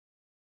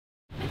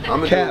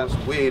I'ma do this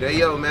weed. Hey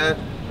yo, man.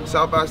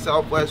 South by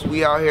Southwest,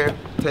 we out here.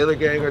 Taylor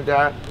Gang or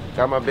Die.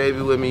 Got my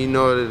baby with me, you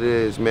know what it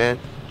is, man.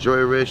 Joy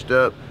Riched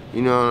up,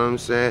 you know what I'm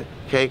saying?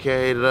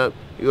 KK'd it up,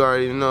 you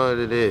already know what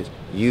it is.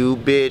 You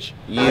bitch,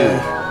 you.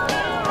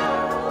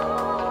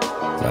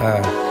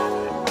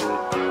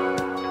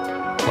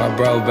 My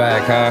bro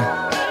back, huh?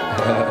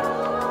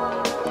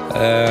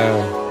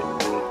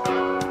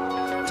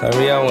 Turn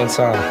me on one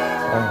time.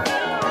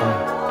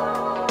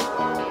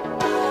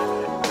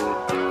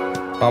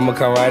 I'ma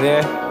come right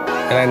in,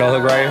 and ain't no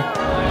hook right here.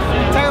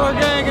 Taylor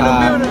Gang in the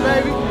building,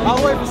 baby. All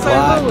the way from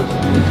St. Louis.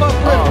 Fuck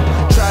with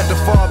it. Tried to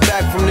fall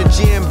back from the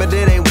gym, but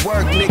it ain't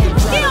work, nigga.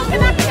 Tried to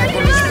fall back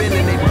on the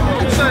spinning, they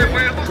Say,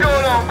 man, what's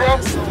going on, bro?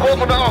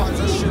 Open the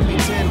office.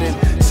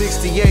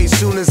 68,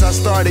 soon as I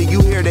started, you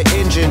hear the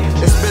engine.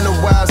 It's been a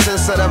while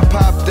since I done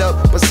popped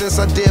up, but since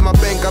I did, my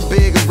bank got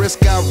big and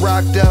risk got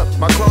rocked up.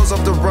 My clothes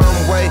off the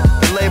runway,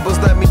 the labels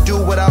let me do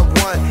what I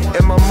want,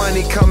 and my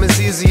money come as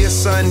easy as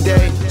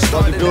Sunday.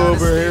 About to go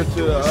over here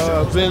to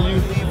the venue,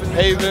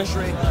 Haven,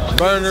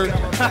 Bernard,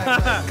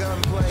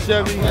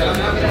 Chevy.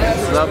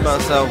 It's not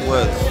about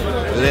Southwest.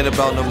 It ain't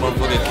about no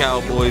motherfucking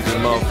cowboys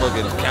and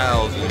motherfucking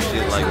cows and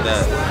shit like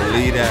that.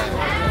 Believe that.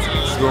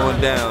 It's going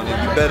down,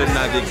 and you better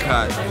not get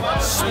caught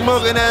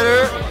smoking at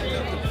her.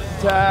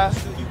 Ty,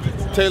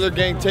 Taylor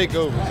Gang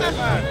takeover.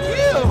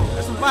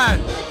 That's some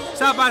fun.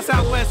 South by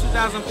Southwest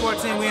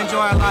 2014. We enjoy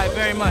our life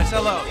very much.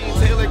 Hello.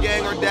 Taylor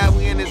Gang or Die,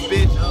 we in this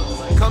bitch.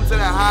 Come to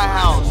the high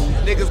house.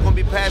 Niggas gonna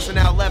be passing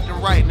out left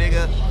and right,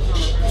 nigga.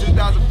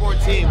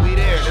 2014, we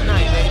there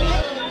tonight,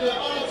 baby.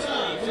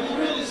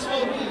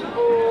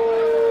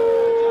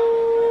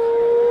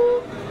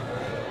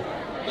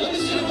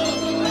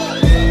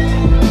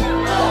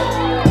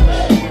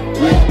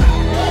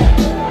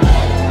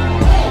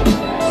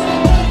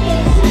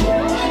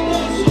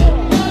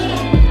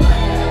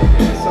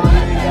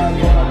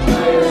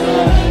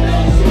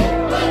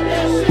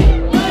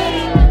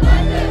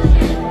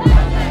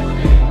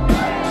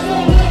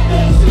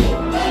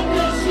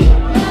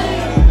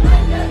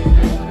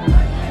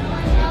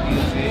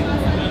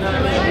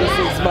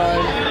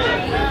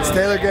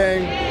 Taylor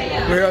Gang,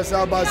 we're here at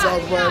South by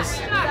Southwest,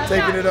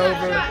 taking it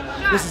over.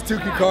 This is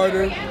Tukey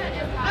Carter,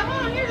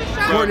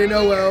 Courtney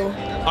Noel.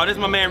 Oh, this is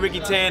my man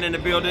Ricky Tan in the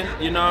building.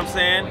 You know what I'm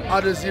saying?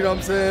 You know what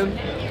I'm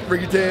saying?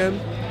 Ricky Tan.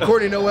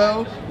 Courtney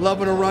Noel,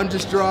 Loving a Run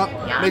just dropped.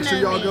 Make sure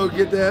y'all go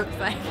get that.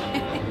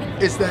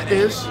 It's that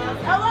ish.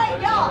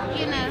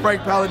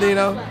 Frank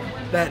Paladino,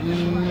 that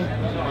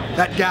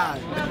guy.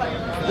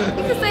 You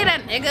can say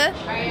that nigga.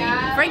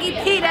 Frankie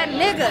P, that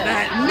nigga.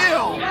 That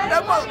nigga.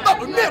 That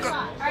motherfucker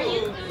nigga.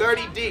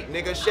 30 deep,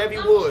 nigga. Chevy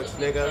Woods,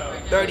 nigga.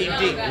 30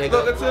 deep, nigga.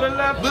 Looking to the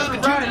left.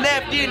 Looking to the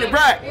left, in the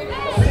right.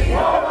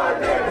 All my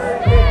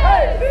niggas.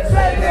 Hey,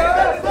 say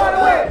niggas, start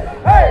away.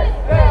 Hey,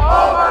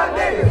 all my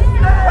niggas.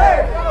 Hey,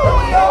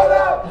 hold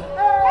up.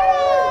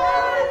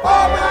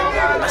 All my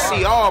niggas. I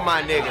see all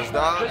my niggas,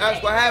 dog.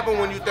 That's what happened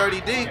when you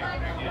 30 deep.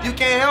 You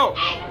can't help.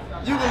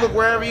 You can look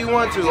wherever you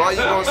want to. All you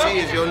gonna see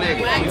is your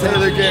nigga.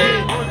 Taylor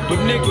Gang. But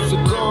niggas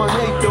are gone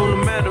hate, though,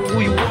 no matter who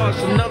you are. It's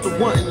another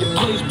one in your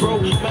place, bro.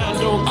 Mind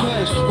don't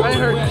clash. I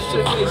heard that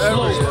shit.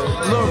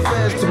 Learn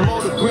fast to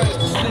mow the grass.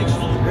 The snakes.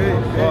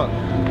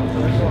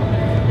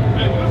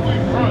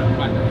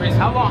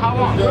 How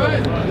long?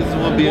 This is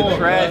gonna be a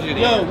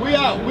tragedy. Yo, we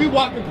out. We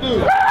walking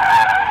through.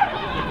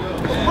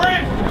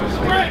 Sprint!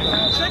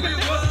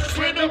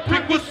 When the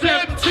pick was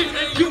 17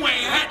 and you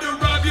ain't had to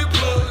rob your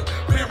plug.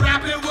 When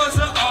rapping was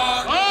an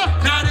art,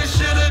 now this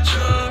shit a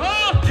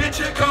drug. Get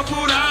your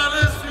couple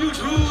dollars, few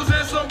jewels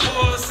and some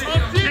pussy.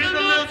 Get a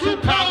little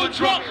power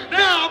drop,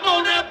 now I'm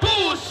on that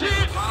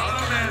bullshit.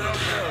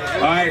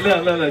 Alright,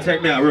 look,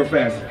 check me out real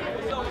fast.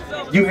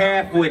 You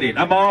half with it,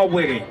 I'm all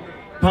with it.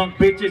 Punk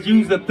bitches,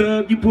 use a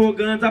thug, you pull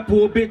guns, I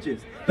pull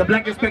bitches. The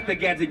black inspector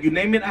gadget, you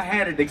name it, I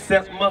had it,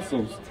 except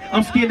muscles.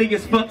 I'm skinny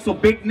as fuck, so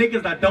big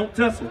niggas, I don't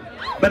tussle.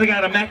 But I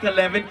got a Mac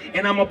 11,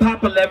 and I'm a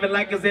Pop 11,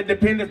 like it's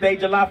Independence Day,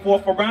 July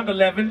 4th, around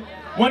 11.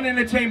 1 in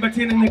the chamber,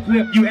 10 in the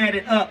clip, you add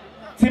it up.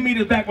 10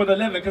 meters back with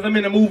 11, cause I'm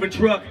in a moving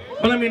truck.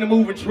 But I'm in a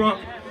moving trunk.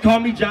 Call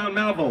me John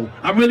Malvo.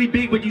 I'm really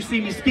big, but you see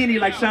me skinny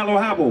like Shallow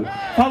Howell.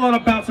 Followed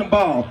up bounce and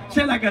ball.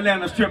 Shit like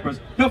Atlanta strippers.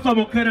 Don't flow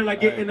on cutter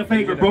like getting the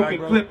favorite broken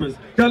clippers.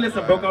 Don't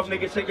listen, broke off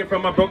niggas shaking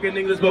from my broken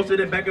English. Most of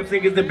them backup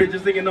singers and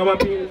bitches singing on my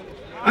penis.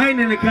 I ain't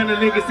in the kind of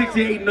nigga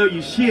 68 know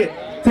you shit.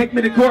 Take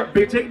me to court,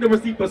 bitch. Ain't no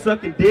receipt for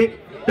sucking dick.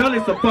 Don't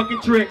listen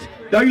fucking tricks.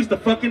 Don't used to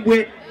fucking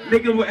wit.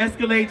 Niggas with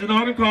Escalades and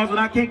all the cars that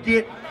I can't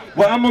get.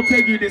 Well, I'm gonna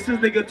tell you this is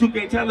nigga 2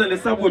 can't tell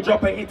it. Some will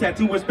drop an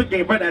tattoo and spit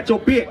game right at your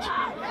bitch.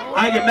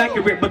 I am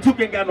accurate, but 2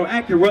 ain't got no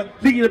accurate.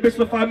 Leaving the bitch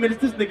for 5 minutes,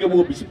 this nigga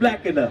will be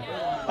splacking her.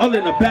 All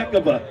in the back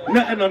of her,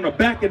 nothing on the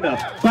back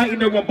enough. Biting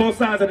her on both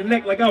sides of the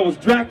neck like I was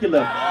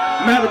Dracula.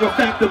 Matter of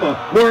fact of her,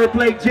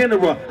 wordplay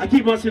general. I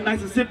keep on shit nice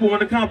and simple when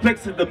the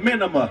complex is the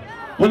minimum.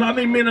 Well, I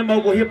mean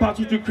minimal, well hip-hop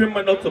you do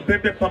criminal to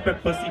pimpin', pumpin',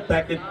 pussy,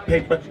 packing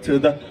paper to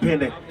the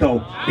pinnacle,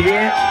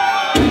 bitch.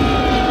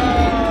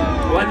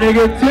 My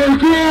nigga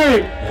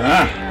Tukey!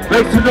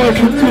 Make some noise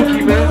for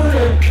Tukey,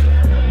 man.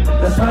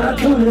 That's how I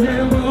do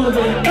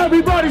it.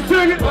 Everybody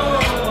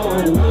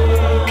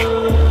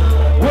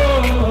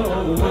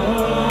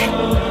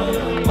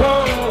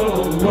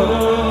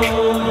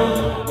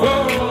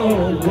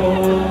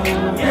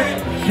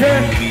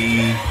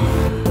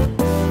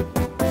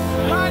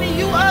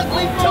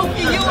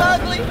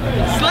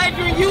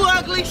Adrian, you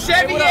ugly.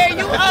 Chevy, yeah,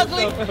 you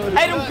ugly.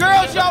 Hey, them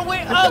girls y'all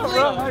went ugly.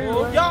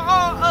 Y'all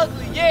all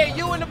ugly. Yeah,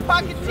 you in the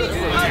pocket tee, you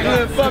ugly. You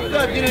done fucked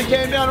up. You done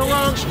came down the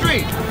wrong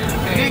street.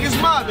 Niggas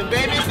mobbing,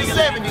 baby. It's the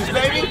 70s,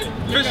 baby.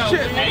 Chris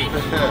Chip.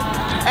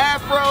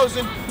 Afros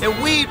and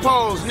weed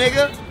poles,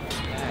 nigga.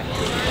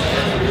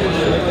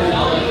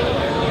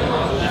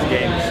 This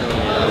game is so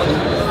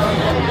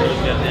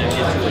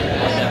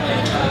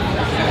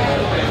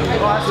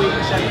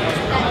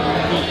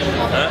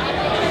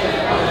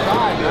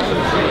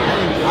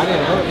I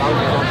didn't know if I was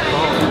on the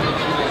phone.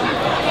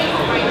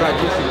 Like,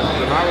 this is,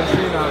 I was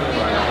seeing on the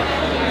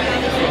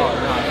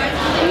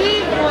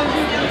He's going to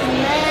be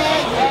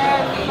mad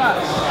as fuck.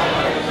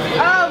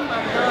 Oh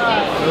my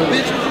god.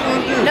 Bitch, what you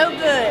gonna do? No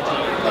good.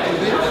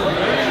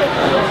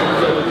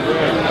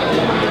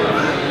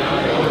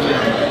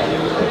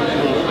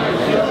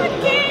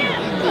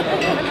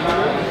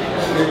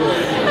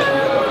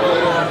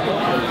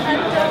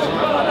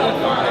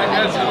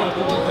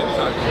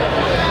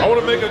 I want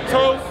to make a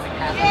toast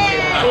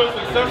to a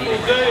successful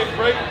day, a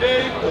great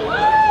day,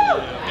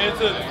 and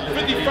to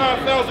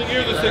 55,000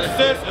 years of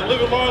success and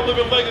living long,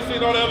 living legacy,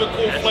 and all that other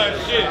cool flash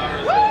shit.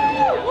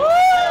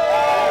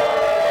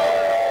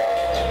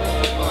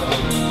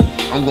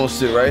 I'm gonna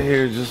sit right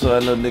here just so I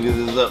know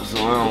niggas is up, so I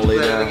don't lay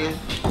down.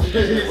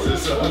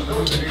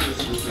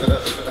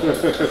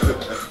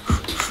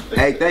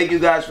 Hey, thank you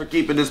guys for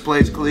keeping this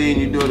place clean.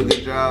 You're doing a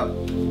good job.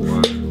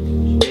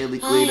 Daily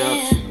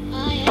cleanup.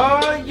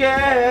 Oh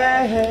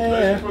yeah.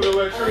 Thank you for the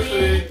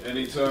electricity.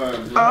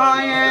 Anytime. Oh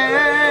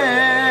yeah.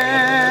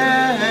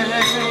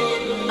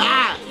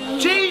 Ah,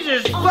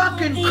 Jesus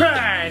fucking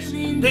Christ.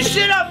 The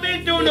shit I've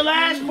been through in the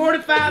last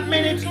 45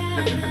 minutes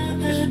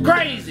is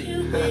crazy.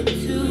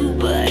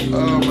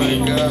 Oh my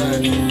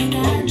God.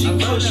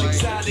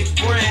 Exotic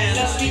brands.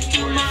 I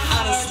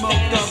done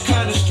smoked all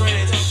kind of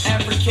strands.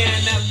 African,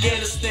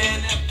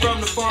 Afghanistan,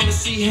 from the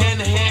pharmacy hand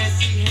to hand.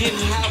 Getting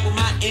high with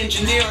my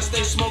engineer, I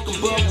stay smoking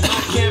bub with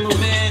my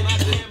cameraman.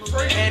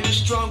 And it's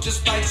strong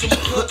just like some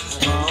cookies.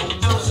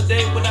 Ounce a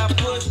day what I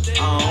put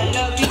on.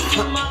 Love you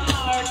to my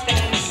heart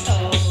and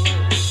soul.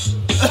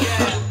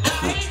 Yeah.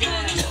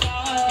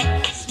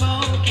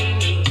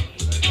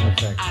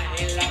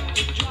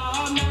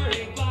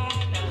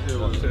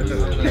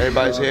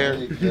 Everybody's here?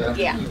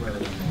 Yeah.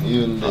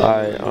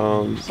 Alright,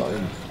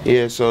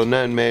 yeah, so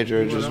nothing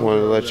major, just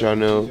wanted to let y'all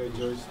know.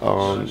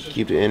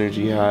 Keep the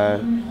energy high.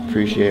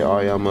 Appreciate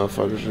all y'all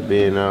motherfuckers for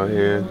being out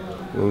here.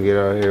 We're gonna get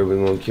out here,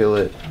 we're gonna kill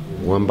it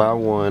one by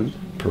one.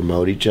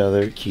 Promote each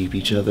other, keep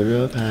each other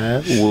up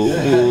high. Woo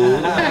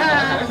woo.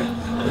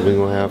 We're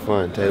gonna have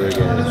fun. Taylor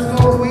guys.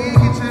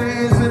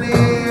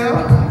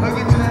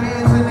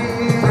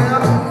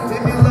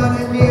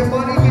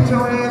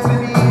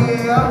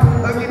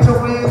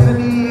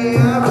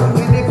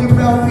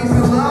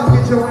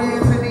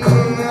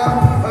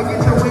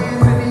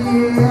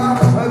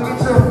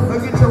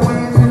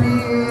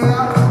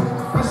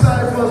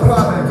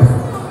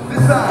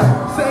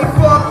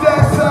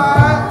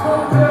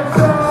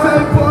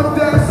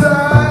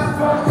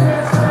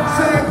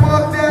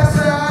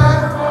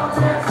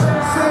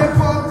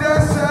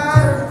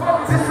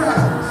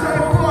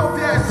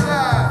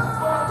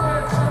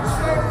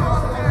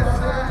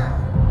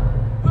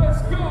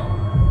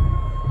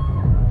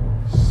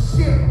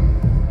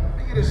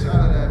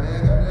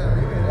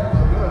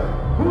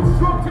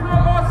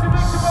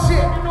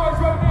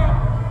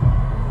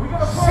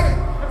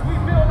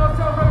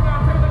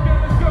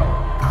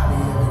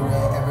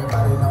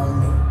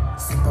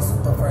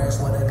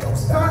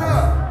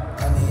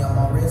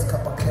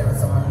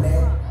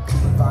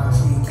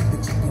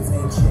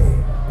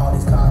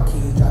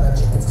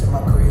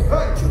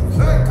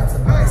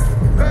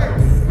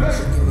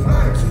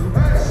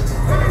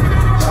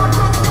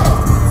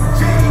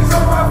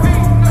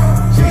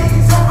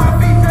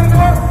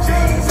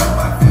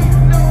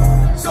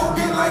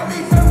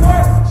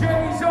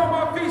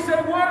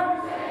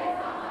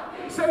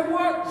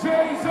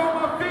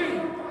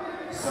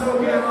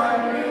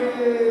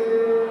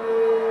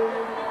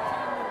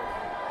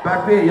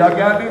 Back there, y'all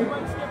got me?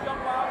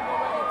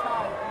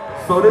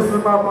 So this is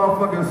my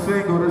motherfucking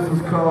single. This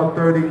is called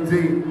 30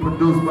 Deep,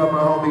 produced by my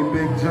homie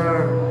Big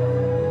John.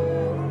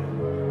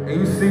 And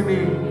you see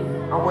me,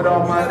 I'm with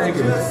all my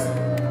niggas.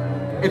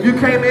 If you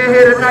came in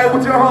here tonight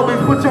with your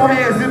homies, put your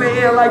hands in the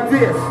air like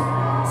this.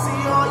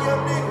 See all your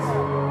niggas.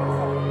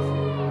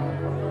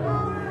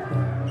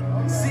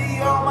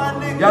 See all my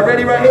niggas. Y'all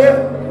ready right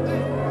here?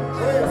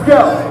 Let's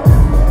go.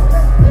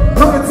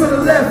 Looking to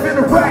the left and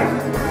the right.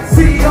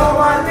 See all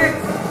my niggas.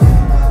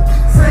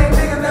 Same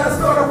nigga that I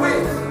started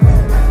with.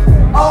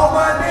 All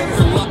my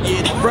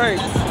niggas.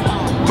 Frank,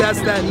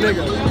 that's that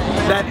nigga.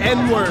 That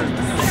N-word.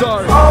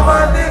 Sorry. All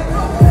my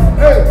niggas.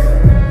 Hey.